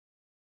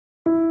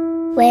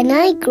When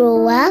I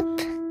grow up,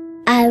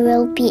 I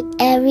will be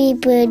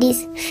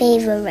everybody's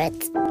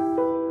favorite.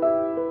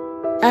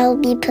 I'll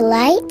be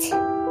polite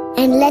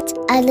and let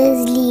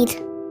others lead.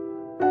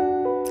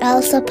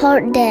 I'll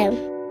support them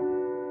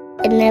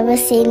and never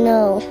say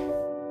no.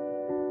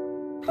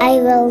 I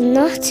will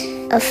not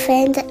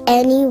offend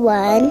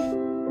anyone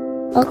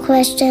or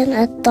question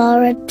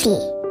authority.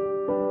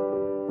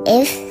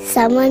 If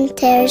someone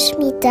tears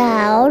me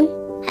down,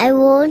 I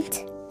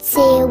won't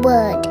say a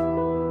word.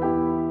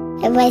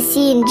 If I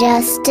see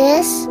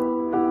injustice,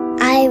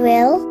 I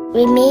will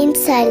remain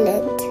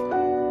silent.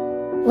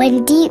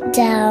 When deep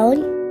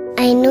down,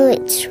 I know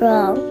it's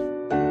wrong.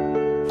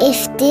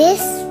 If this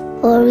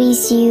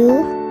worries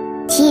you,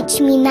 teach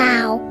me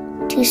now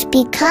to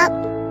speak up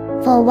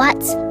for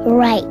what's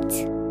right.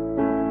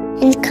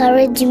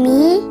 Encourage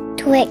me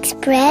to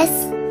express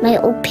my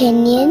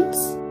opinions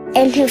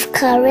and have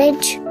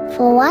courage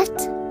for what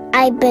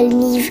I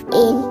believe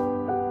in.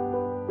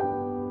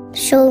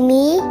 Show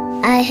me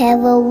I have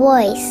a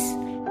voice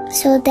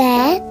so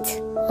that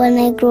when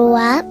I grow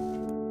up,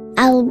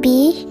 I'll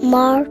be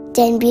more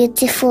than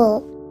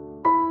beautiful.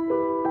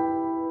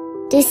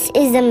 This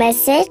is a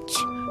message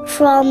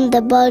from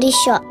the Body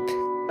Shop.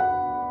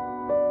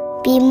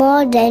 Be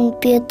more than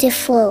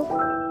beautiful.